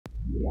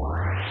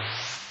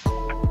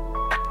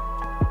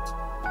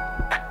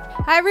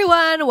Hi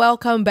everyone,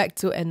 welcome back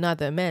to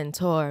another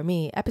Mentor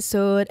Me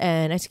episode.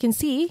 And as you can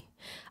see,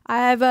 I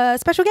have a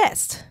special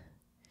guest.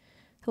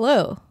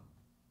 Hello.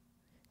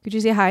 Could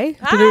you say hi?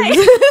 Hi.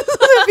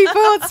 The people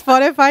on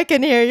Spotify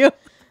can hear you.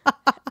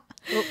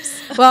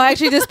 Oops. Well,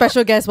 actually, this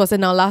special guest was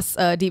in our last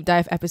deep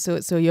dive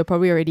episode, so you're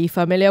probably already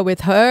familiar with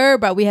her.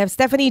 But we have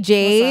Stephanie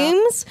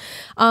James.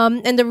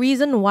 And the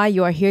reason why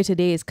you are here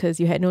today is because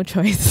you had no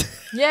choice.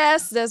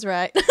 Yes, that's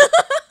right.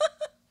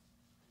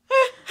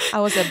 I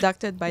was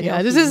abducted by the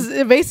Yeah, this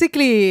is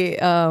basically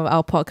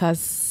our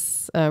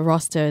podcast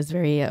roster is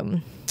very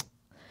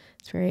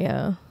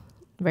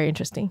very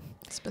interesting.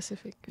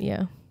 specific.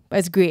 Yeah, but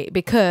it's great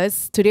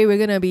because today we're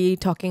gonna be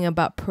talking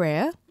about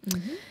prayer,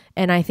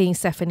 and I think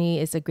Stephanie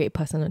is a great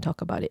person to talk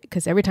about it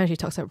because every time she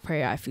talks about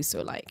prayer, I feel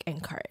so like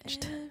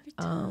encouraged.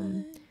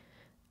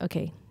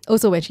 Okay.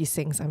 Also, when she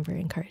sings, I'm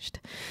very encouraged.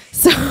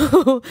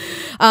 So,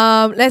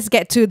 let's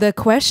get to the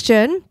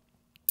question.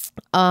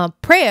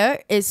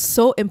 Prayer is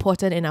so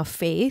important in our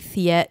faith,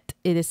 yet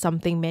it is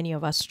something many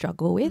of us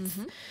struggle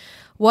with.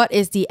 What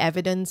is the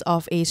evidence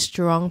of a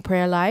strong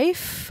prayer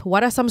life?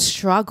 What are some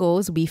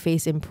struggles we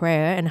face in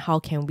prayer and how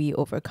can we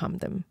overcome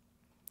them?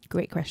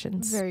 Great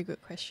questions. Very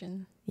good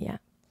question. Yeah.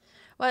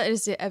 What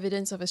is the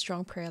evidence of a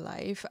strong prayer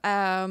life?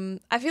 I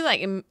feel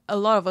like a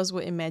lot of us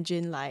would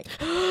imagine like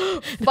fire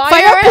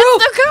Fireproof!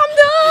 has to come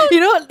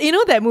down. You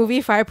know that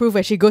movie Fireproof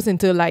where she goes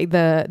into like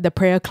the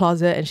prayer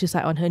closet and she's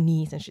like on her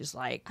knees and she's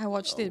like, I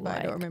watched it, but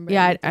I don't remember.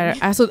 Yeah,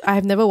 anything. I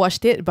have never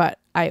watched it, but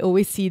I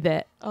always see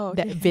that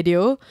that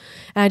video,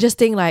 and I just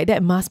think like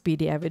that must be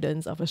the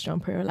evidence of a strong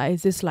prayer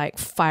life. This like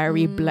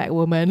fiery black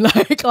woman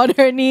like on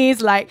her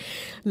knees, like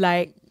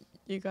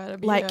You gotta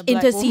be like a black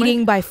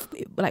interceding woman.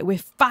 like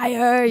with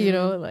fire, you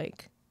know,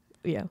 like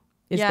yeah.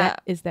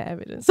 Is that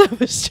evidence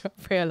of a strong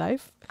prayer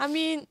life? I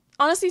mean,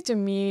 honestly, to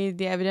me,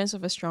 the evidence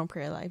of a strong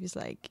prayer life is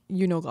like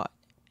you know God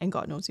and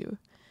God knows you.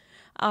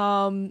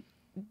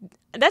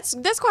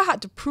 That's quite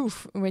hard to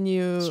prove when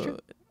you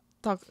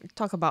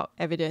talk about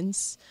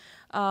evidence.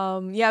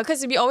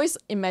 Because we always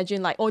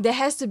imagine like, oh, there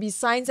has to be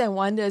signs and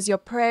wonders. Your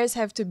prayers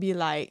have to be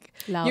like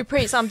Loud. you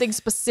prayed something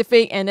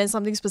specific and then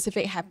something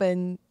specific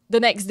happened the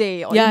next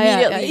day or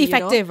immediately.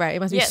 Effective, right? It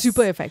must be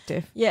super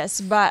effective.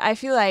 Yes, but I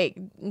feel like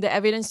the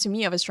evidence to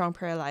me of a strong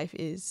prayer life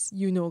is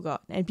you know God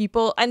and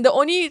people, and the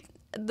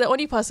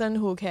only person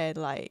who can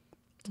like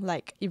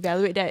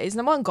evaluate that is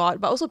number one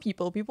God, but also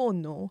people will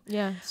know.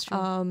 Yeah, it's true.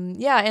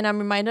 And I'm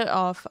reminded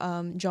of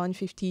John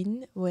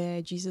 15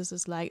 where Jesus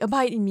is like,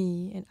 abide in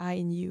me and I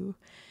in you,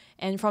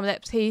 and from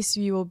that place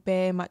we will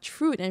bear much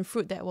fruit and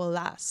fruit that will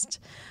last.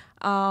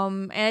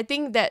 And I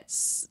think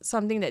that's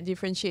something that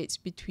differentiates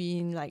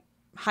between like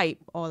hype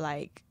or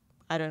like,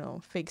 I don't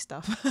know, fake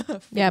stuff.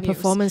 Fake news.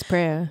 Performance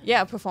prayer.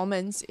 Yeah,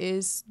 performance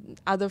is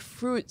other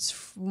fruits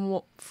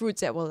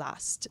that will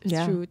last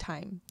through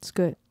time. It's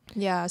good.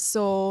 Yeah,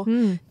 so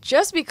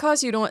just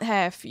because you don't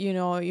have,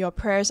 your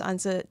prayers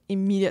answered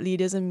immediately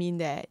doesn't mean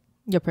that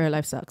Your prayer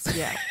life sucks.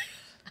 yeah,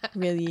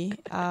 really.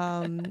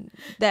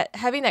 That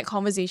having that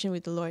conversation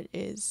with the Lord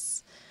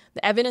is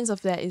the evidence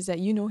of that is that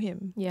you know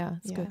Him. Yeah,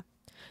 it's good.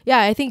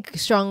 Yeah, I think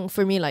strong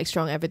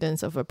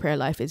evidence of a prayer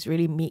life is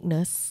really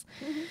meekness.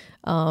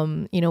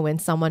 When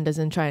someone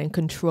doesn't try and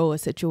control a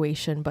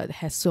situation but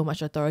has so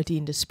much authority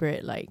in the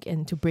spirit,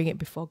 and to bring it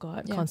before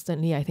God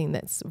constantly, I think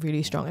that's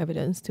really strong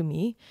evidence to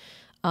me.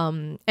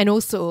 And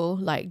also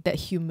like that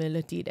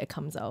humility that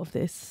comes out of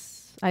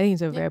this, I think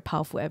it's a very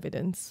powerful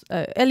evidence.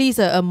 At least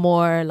a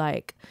more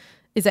like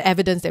it's an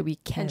evidence that we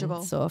can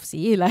Tangible. sort of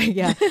see.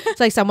 It's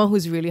like someone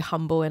who's really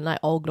humble and like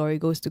all glory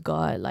goes to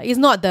God. Like it's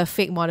not the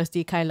fake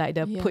modesty kind, like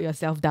the put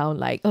yourself down,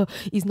 like, oh,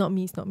 it's not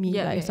me.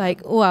 It's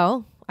like,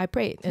 well, I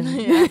prayed and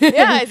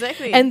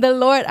exactly. and the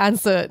Lord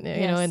answered,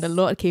 you know, and the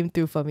Lord came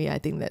through for me. I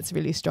think that's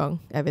really strong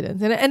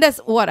evidence, and that's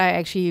what I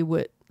actually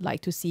would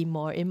like to see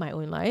more in my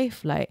own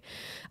life. Like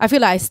I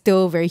feel like I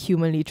still very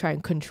humanly try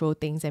and control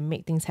things and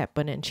make things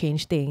happen and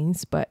change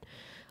things, but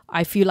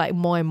I feel like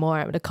more and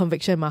more the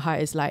conviction in my heart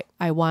is like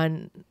I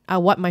want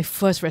my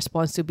first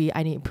response to be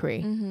I need to pray.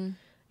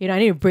 You know, I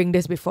need to bring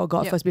this before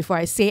God first before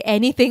I say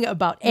anything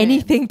about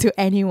anything to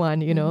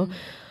anyone, you know.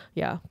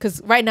 Yeah,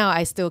 because right now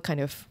I still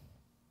kind of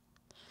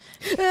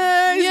You're doing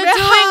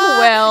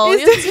well.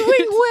 You're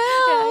doing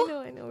well. Yeah,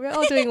 I know. We're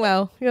all doing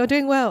well. You're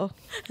doing well.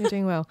 You're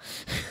doing well.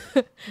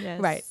 Yes.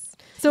 Right.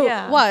 So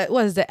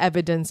what is the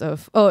evidence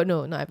of, oh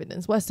no, not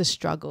evidence. What's the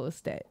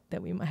struggles that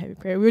we might have in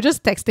prayer? We were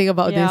just texting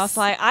about this. Yeah, I was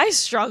like, I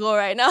struggle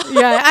right now.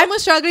 Yeah, I'm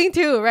struggling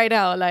too right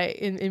now, like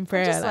in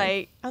prayer.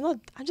 I'm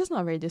just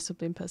not a very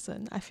disciplined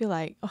person. I feel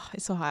like,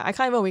 it's so hard. I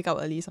can't even wake up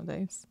early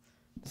sometimes.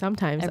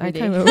 Sometimes Every I day.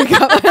 can't even wake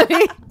up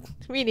early.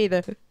 Me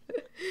neither.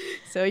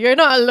 So you're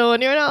not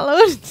alone.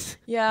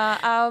 Yeah,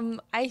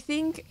 I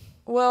think,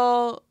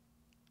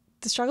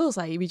 the struggle is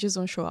like we just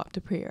don't show up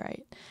to pray,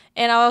 right?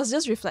 And I was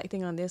just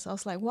reflecting on this. I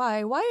was like,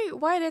 why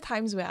are there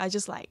times where I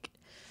just like,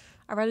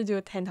 I'd rather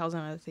do 10,000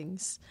 other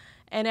things?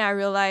 And then I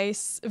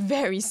realized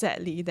very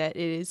sadly that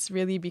it is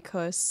really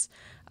because,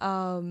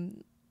 I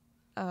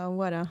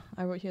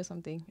wrote here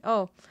something.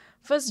 Oh,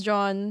 1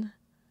 John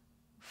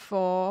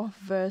 4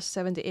 verse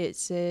 7 to 8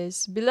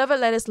 says, "Beloved,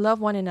 let us love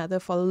one another,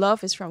 for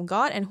love is from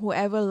God, and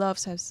whoever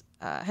loves has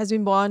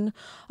been born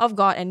of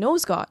God and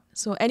knows God.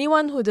 So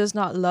anyone who does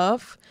not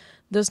love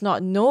does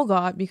not know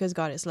God, because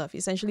God is love."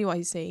 Essentially what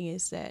he's saying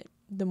is that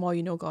the more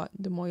you know God,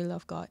 the more you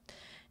love God.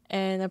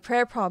 And a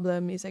prayer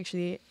problem is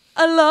actually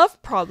a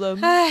love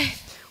problem,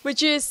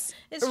 which is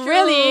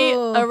really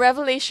a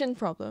revelation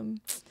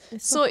problem.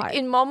 So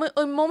in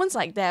moments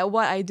like that,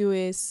 what I do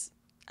is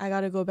I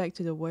gotta go back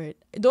to the word.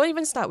 Don't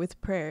even start with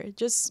prayer.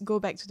 Just go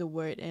back to the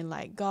word and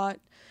like, God,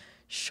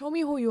 show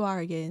me who you are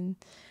again.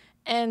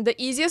 And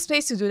the easiest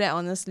place to do that,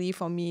 honestly,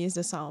 for me is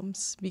the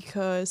Psalms,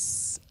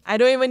 because I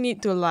don't even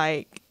need to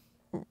like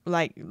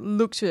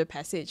look to the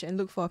passage and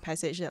look for a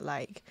passage that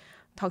like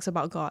talks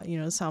about God. You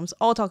know, Psalms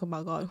all talk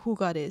about God, who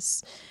God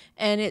is,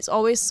 and it's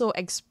always so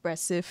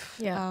expressive.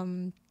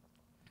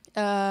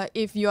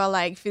 If you are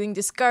like feeling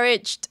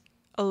discouraged,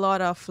 a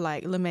lot of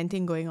like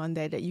lamenting going on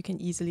there that you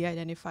can easily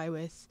identify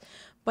with,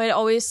 but it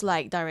always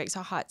like directs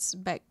our hearts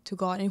back to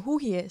God and who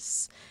he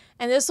is.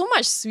 And there's so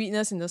much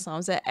sweetness in the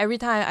Psalms that every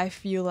time I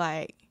feel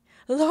like,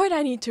 Lord,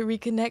 I need to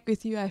reconnect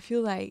with you, I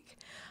feel like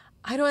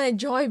I don't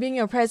enjoy being in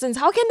your presence.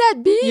 How can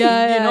that be?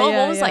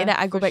 Moments like that,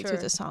 I go back to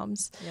the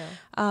Psalms.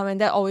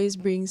 And that always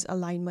brings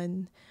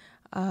alignment.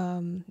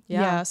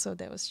 So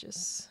that was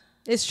just...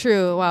 It's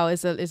true. Wow,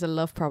 it's a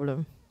love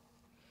problem.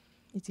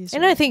 It is.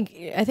 And I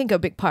think a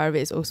big part of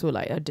it is also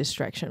like a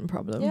distraction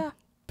problem. Yeah.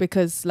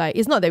 Because like,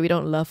 it's not that we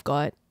don't love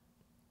God.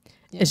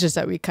 Yeah. It's just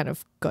that we kind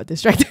of got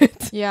distracted.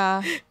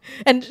 Yeah.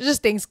 And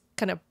just things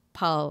kind of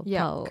pile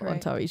on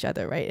top of each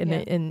other, right?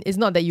 And it's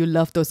not that you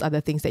love those other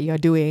things that you're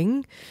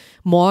doing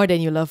more than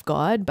you love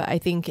God, but I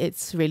think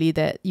it's really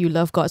that you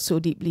love God so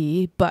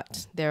deeply,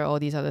 but there are all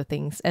these other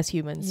things. As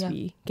humans,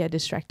 we get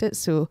distracted.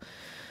 So,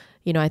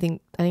 I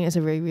think it's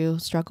a very real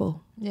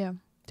struggle. Yeah.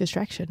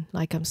 Distraction.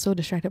 Like, I'm so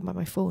distracted by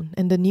my phone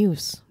and the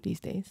news these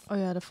days. Oh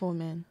yeah, the phone,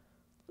 man.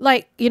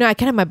 Like, I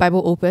can have my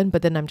Bible open,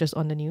 but then I'm just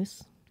on the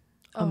news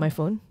on my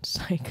phone. It's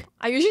like,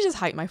 I usually just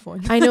hide my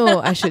phone. I know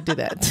I should do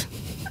that.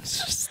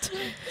 Just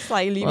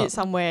like leave it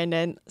somewhere, and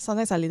then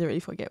sometimes I literally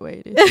forget where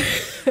it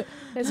is.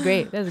 That's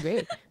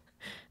great.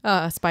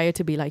 Aspire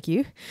to be like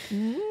you.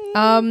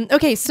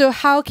 Okay, so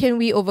how can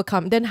we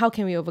overcome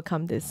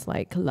this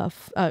like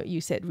love?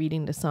 You said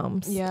reading the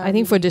Psalms. Yeah. I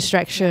think for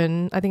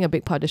distraction, I think a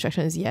big part of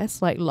distraction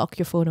is like lock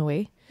your phone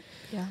away.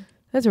 Yeah.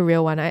 That's a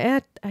real one.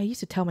 I used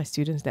to tell my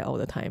students that all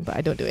the time, but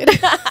I don't do it.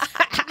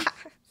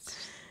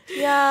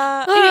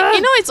 Yeah.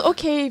 It's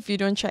okay if you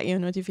don't check your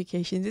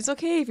notifications. It's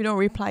okay if you don't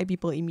reply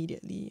people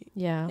immediately.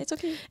 Yeah. It's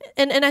okay.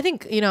 And I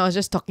think, I was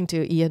just talking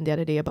to Ian the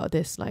other day about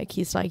this. Like,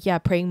 he's like, yeah,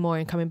 praying more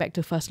and coming back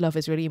to first love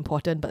is really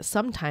important, but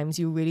sometimes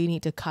you really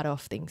need to cut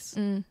off things.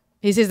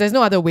 He says there's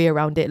no other way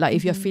around it. Like,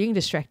 if you're feeling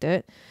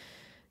distracted,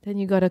 then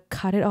you gotta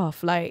cut it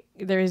off. Like,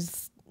 there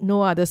is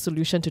no other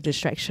solution to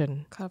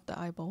distraction. Cut off the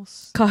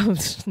eyeballs.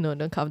 No,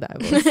 don't cut off the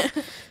eyeballs.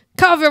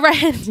 Cut off your right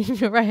hand.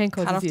 Your right hand.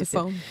 Cut off the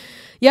phone.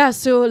 Yeah,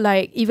 so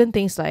like even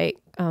things like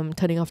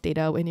turning off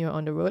data when you're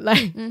on the road,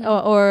 like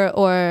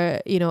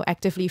or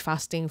actively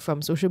fasting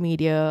from social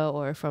media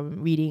or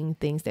from reading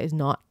things that is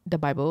not the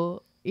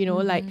Bible,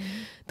 like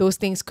those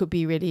things could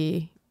be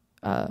really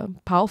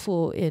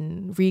powerful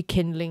in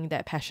rekindling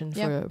that passion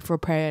for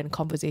prayer and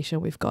conversation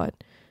with God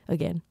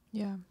again.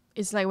 Yeah,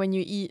 it's like when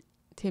you eat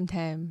Tim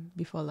Tam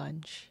before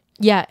lunch.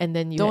 Yeah, and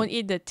then you don't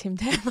eat the Tim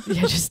Tam.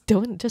 Yeah, just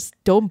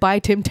don't buy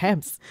Tim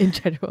Tams in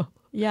general.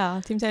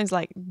 Yeah, Tim Tams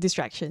like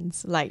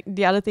distractions, like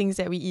the other things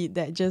that we eat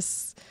that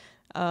just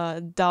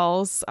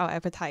dulls our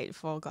appetite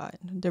for God,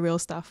 the real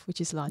stuff,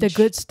 which is lunch. The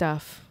good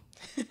stuff.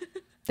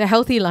 The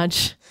healthy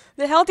lunch.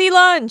 The healthy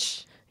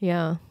lunch.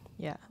 Yeah.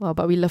 Yeah. Well,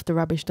 but we love the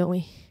rubbish, don't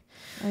we?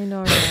 I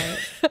know, right?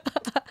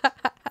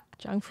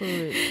 Junk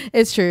food.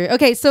 It's true.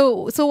 Okay,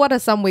 so what are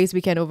some ways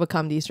we can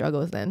overcome these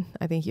struggles then?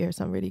 I think here are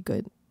some really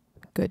good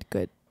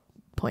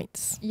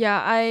points.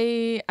 Yeah,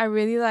 I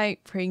really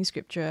like praying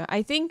scripture.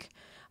 I think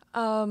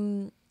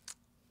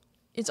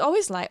it's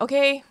always like,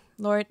 okay,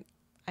 Lord,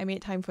 I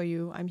made time for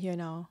you. I'm here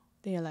now.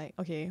 Then you're like,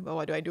 okay, well,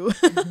 what do I do?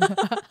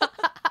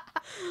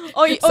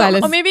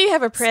 or maybe you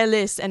have a prayer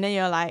list and then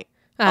you're like,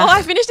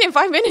 I finished it in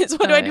 5 minutes.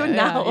 What do I do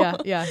now?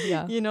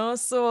 Yeah.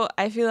 So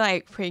I feel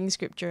like praying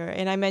scripture,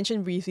 and I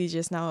mentioned briefly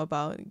just now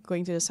about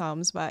going to the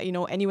Psalms, but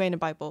anywhere in the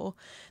Bible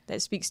that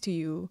speaks to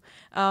you.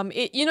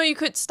 You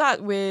could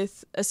start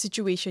with a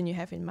situation you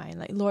have in mind,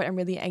 like, Lord, I'm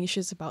really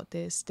anxious about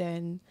this.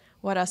 Then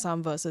what are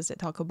some verses that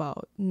talk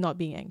about not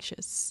being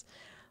anxious?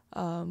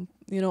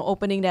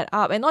 Opening that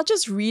up and not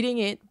just reading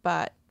it,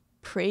 but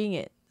praying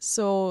it.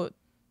 So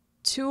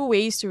 2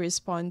 ways to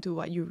respond to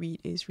what you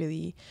read is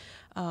really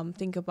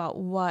think about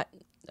what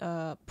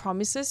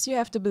promises you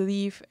have to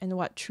believe and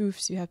what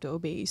truths you have to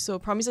obey. So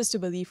promises to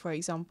believe, for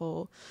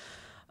example,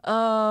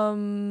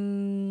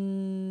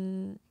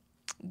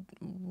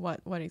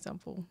 what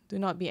example? Do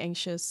not be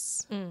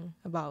anxious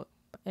about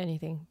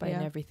anything, but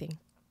in everything,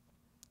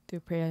 through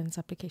prayer and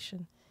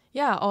supplication.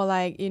 Yeah, or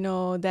like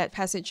that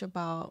passage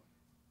about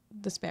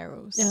the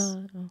sparrows,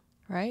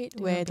 right?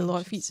 Where the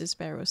Lord feeds the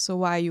sparrows. So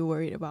why are you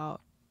worried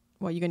about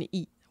what are you going to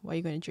eat? What are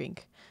you going to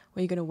drink? What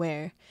are you going to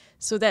wear?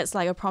 So that's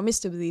like a promise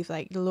to believe,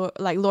 like the Lord,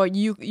 like Lord,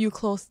 you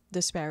clothe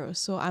the sparrows.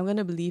 So I'm going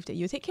to believe that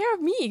you take care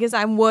of me because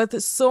I'm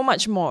worth so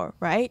much more,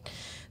 right?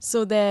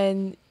 So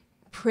then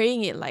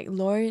praying it like,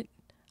 Lord,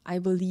 I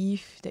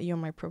believe that you're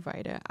my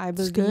provider. I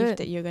believe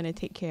that you're going to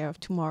take care of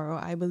tomorrow.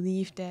 I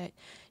believe that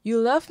you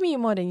love me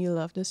more than you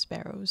love the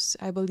sparrows.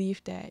 I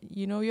believe that,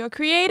 you're a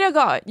creator,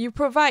 God. You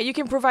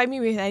can provide me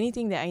with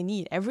anything that I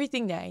need,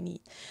 everything that I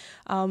need.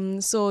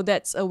 So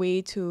that's a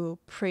way to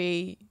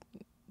pray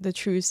the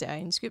truths that are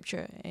in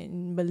scripture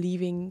and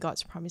believing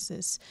God's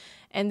promises.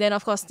 And then,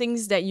 of course,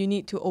 things that you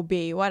need to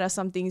obey. What are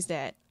some things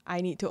that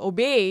I need to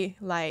obey?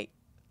 Like,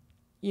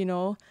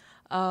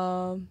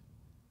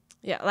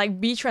 like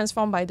be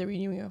transformed by the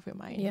renewing of your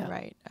mind,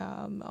 right?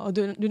 Or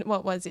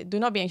what was it? Do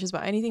not be anxious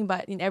about anything,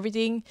 but in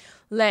everything,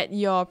 let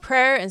your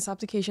prayer and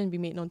supplication be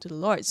made known to the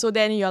Lord. So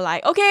then you're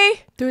like,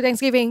 okay, through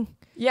Thanksgiving.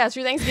 Yeah,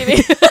 through Thanksgiving.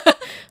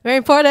 Very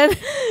important.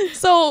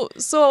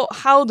 So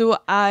how do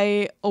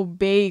I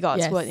obey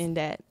God's word in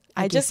that?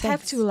 I just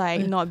have to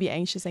not be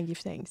anxious and give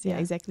thanks. Yeah,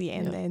 exactly.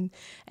 And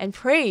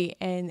pray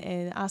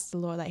and ask the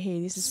Lord, like,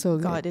 hey, this is so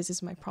God, good. This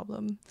is my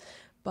problem.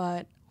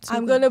 But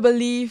I'm going to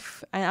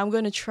believe and I'm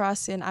going to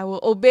trust and I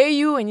will obey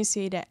you when you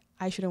say that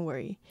I shouldn't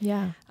worry.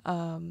 Yeah.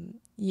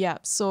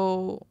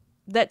 So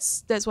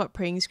that's what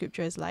praying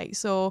scripture is like.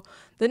 So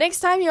the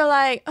next time you're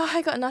like, oh,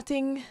 I got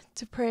nothing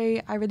to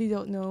pray, I really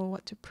don't know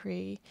what to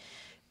pray,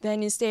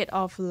 then instead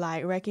of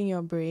like racking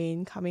your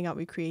brain, coming up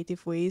with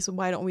creative ways,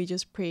 why don't we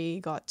just pray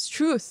God's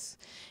truth?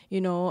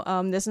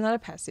 There's another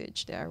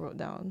passage that I wrote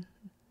down.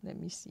 Let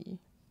me see.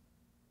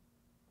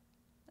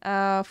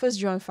 1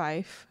 John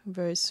 5,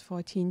 verse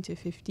 14 to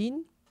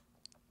 15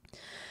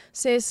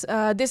 says,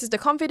 this is the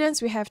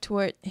confidence we have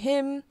toward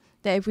him,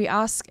 that if we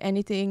ask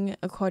anything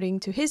according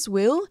to his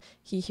will,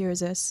 he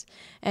hears us.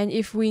 And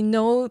if we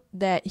know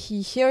that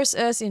he hears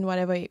us in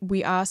whatever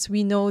we ask,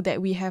 we know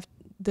that we have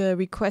the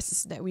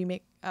requests that we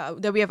make,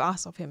 that we have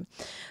asked of him.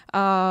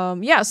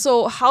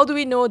 So how do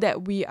we know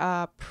that we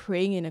are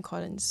praying in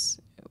accordance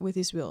with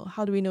his will?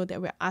 How do we know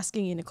that we're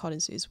asking in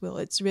accordance with his will?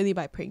 It's really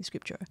by praying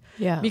scripture.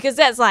 Yeah. Because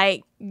that's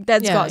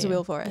God's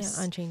will for us.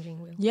 Yeah,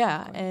 unchanging will.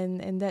 Yeah,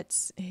 and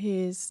that's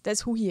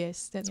who he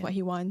is. That's what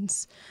he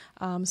wants.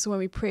 So when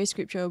we pray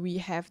scripture, we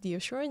have the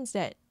assurance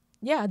that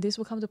this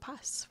will come to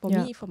pass for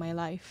me, for my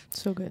life.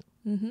 So good.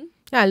 Mm-hmm.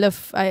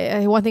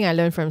 Yeah, one thing I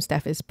learned from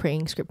Steph is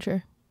praying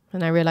scripture.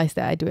 And I realized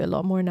that I do it a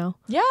lot more now.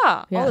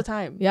 Yeah, all the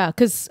time. Yeah,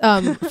 because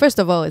first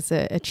of all, it's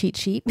a cheat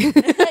sheet.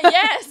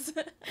 Yes.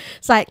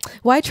 It's like,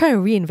 why try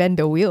and reinvent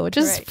the wheel?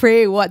 Just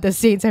pray what the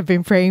saints have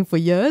been praying for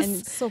years. And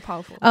it's so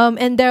powerful.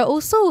 And there are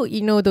also,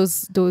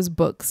 those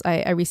books.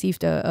 I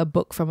received a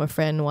book from a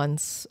friend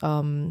once,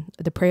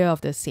 The Prayer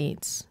of the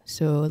Saints.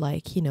 So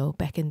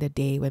back in the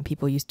day when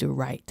people used to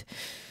write.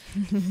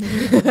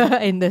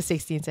 In the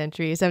 16th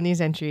century, 17th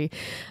century,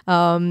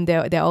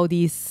 there are all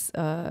these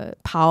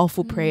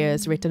powerful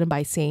prayers written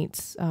by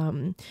saints,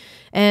 and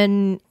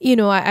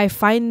I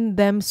find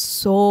them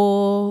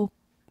so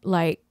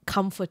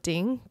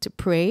comforting to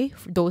pray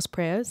those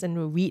prayers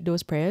and read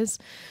those prayers.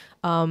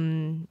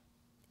 You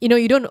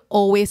don't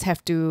always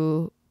have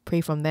to pray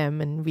from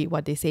them and read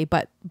what they say,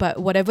 but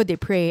whatever they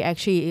pray,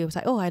 actually it was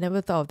like, oh, I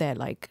never thought of that,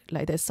 like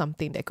there's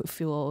something that could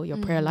fuel your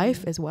prayer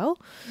life as well.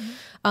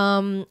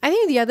 I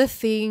think the other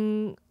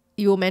thing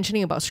you were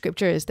mentioning about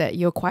scripture is that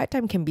your quiet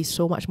time can be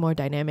so much more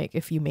dynamic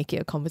if you make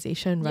it a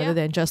conversation rather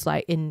than just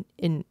like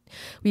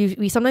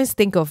we sometimes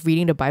think of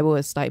reading the Bible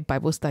as like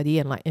Bible study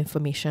and like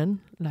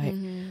information, like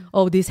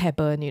oh, this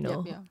happened,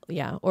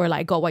 or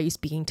like, God, why are you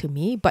speaking to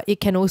me? But it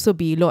can also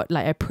be, Lord,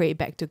 like I pray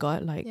back to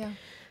God,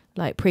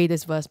 like pray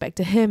this verse back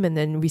to him and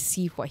then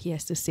receive what he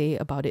has to say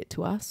about it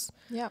to us.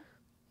 Yeah.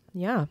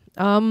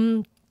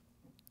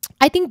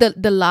 I think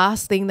the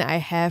last thing that I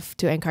have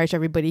to encourage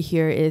everybody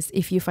here is,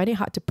 if you find it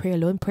hard to pray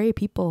alone, pray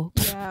people.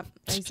 Yeah,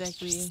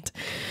 exactly.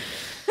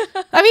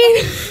 I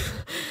mean,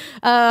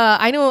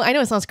 I know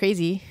it sounds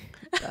crazy,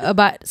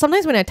 but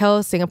sometimes when I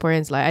tell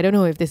Singaporeans, like, I don't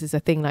know if this is a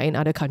thing like in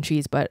other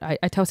countries, but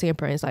I tell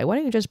Singaporeans, like, why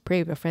don't you just pray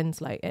with your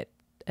friends like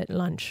at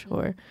lunch?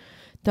 Or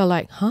they're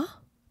like, huh?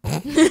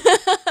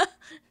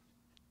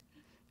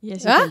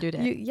 Yes, you can do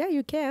that.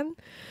 You can.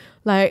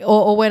 Like,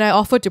 or when I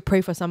offer to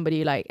pray for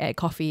somebody like at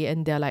coffee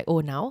and they're like,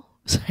 oh, now?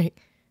 It's like,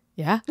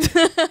 yeah.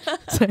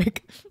 It's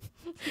like,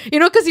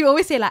 because you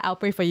always say like, I'll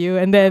pray for you,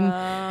 and then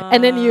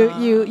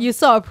you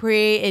sort of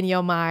pray in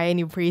your mind,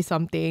 you pray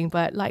something,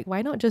 but like,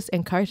 why not just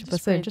encourage the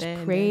person, just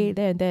pray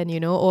there and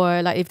then,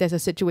 or like if there's a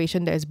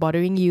situation that is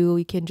bothering you,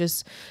 you can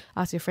just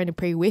ask your friend to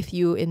pray with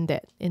you in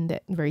that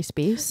very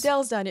space.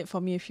 Dell's done it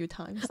for me a few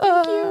times.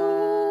 Thank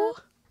you.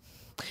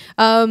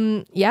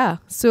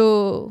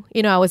 So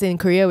I was in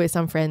Korea with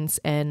some friends,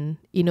 and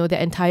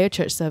the entire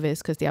church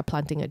service, because they are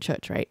planting a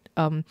church, right?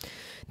 The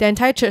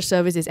entire church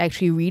service is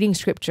actually reading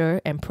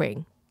scripture and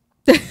praying.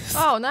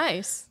 Oh,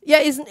 nice.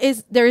 Yeah,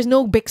 there is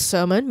no big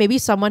sermon. Maybe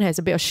someone has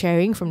a bit of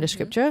sharing from the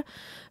scripture,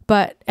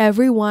 but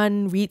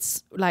everyone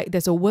reads, like,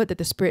 there's a word that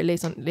the Spirit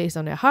lays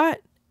on their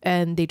heart,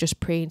 and they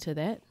just pray into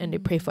that, and they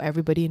pray for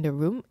everybody in the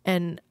room.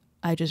 And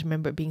I just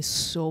remember being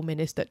so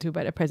ministered to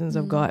by the presence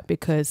of God,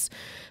 because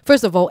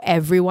first of all,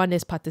 everyone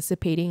is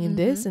participating in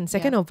this, and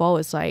second of all,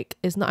 it's like,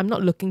 I'm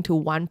not looking to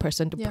one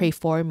person to pray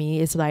for me.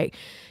 It's like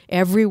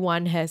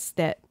everyone has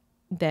that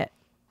that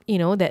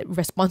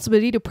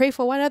responsibility to pray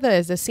for one another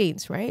as the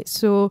saints, right?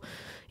 So,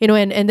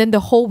 and then the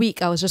whole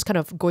week I was just kind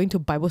of going to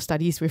Bible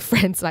studies with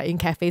friends, like in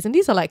cafes, and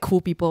these are like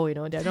cool people,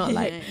 they're not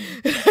like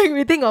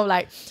we think of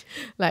like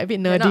a bit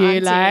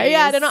nerdy,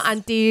 they're not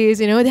aunties,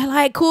 they're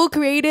like cool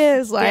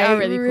creatives, like they are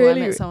really cool. I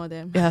met some of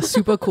them. Yeah,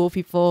 super cool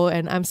people,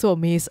 and I'm so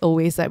amazed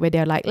always, like, where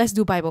they're like, let's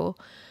do Bible,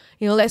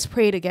 let's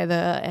pray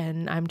together,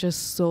 and I'm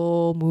just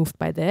so moved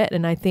by that.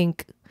 And I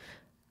think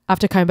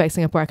after coming back to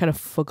Singapore, I kind of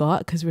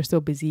forgot because we're so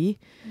busy.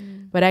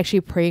 But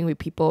actually praying with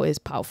people is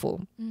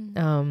powerful.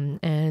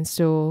 And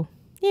so,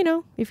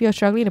 if you're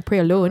struggling to pray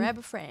alone,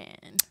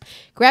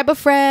 grab a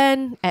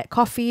friend at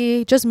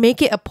coffee. Just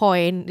make it a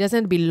point. It doesn't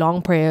have to be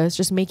long prayers.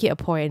 Just make it a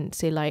point.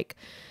 Say like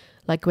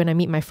when I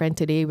meet my friend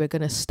today, we're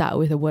going to start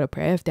with a word of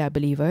prayer if they're a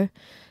believer.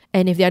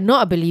 And if they're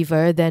not a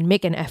believer, then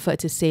make an effort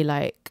to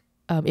say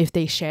if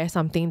they share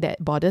something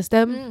that bothers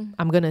them,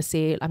 I'm going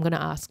to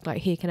ask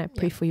like, hey, can I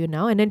pray for you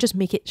now? And then just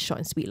make it short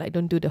and sweet. Like,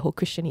 don't do the whole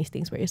Christianese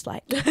things where it's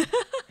like,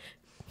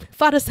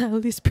 Father, Son,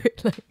 Holy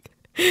Spirit.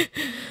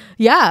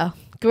 Yeah,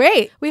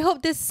 great. We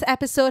hope this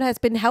episode has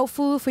been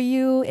helpful for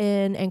you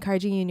in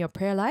encouraging you in your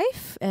prayer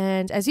life.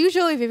 And as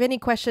usual, if you have any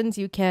questions,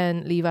 you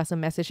can leave us a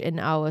message in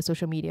our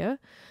social media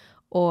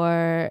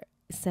or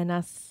send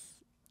us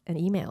an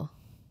email.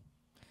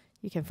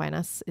 You can find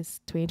us.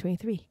 It's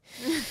 2023.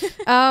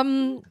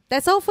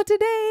 That's all for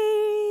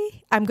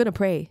today. I'm going to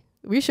pray.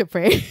 We should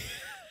pray.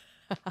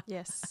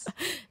 Yes.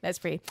 Let's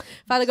pray.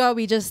 Father God,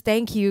 we just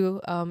thank you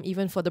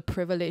even for the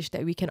privilege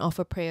that we can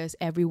offer prayers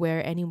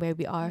everywhere, anywhere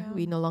we are.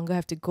 We no longer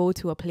have to go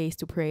to a place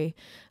to pray.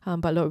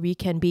 But Lord, we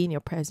can be in your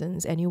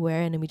presence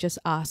anywhere. And we just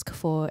ask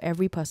for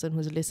every person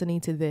who's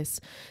listening to this,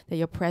 that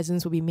your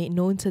presence will be made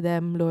known to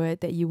them,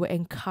 Lord, that you will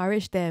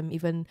encourage them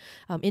even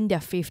in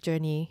their faith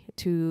journey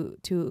to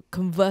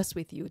converse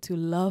with you, to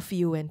love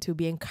you, and to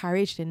be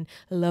encouraged in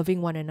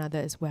loving one another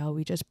as well.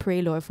 We just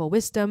pray, Lord, for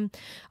wisdom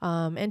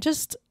and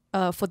just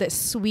for that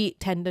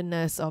sweet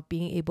tenderness of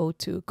being able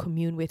to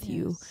commune with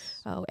you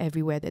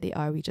everywhere that they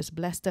are. We just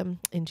bless them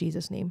in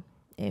Jesus' name.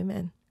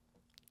 Amen.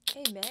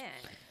 Amen.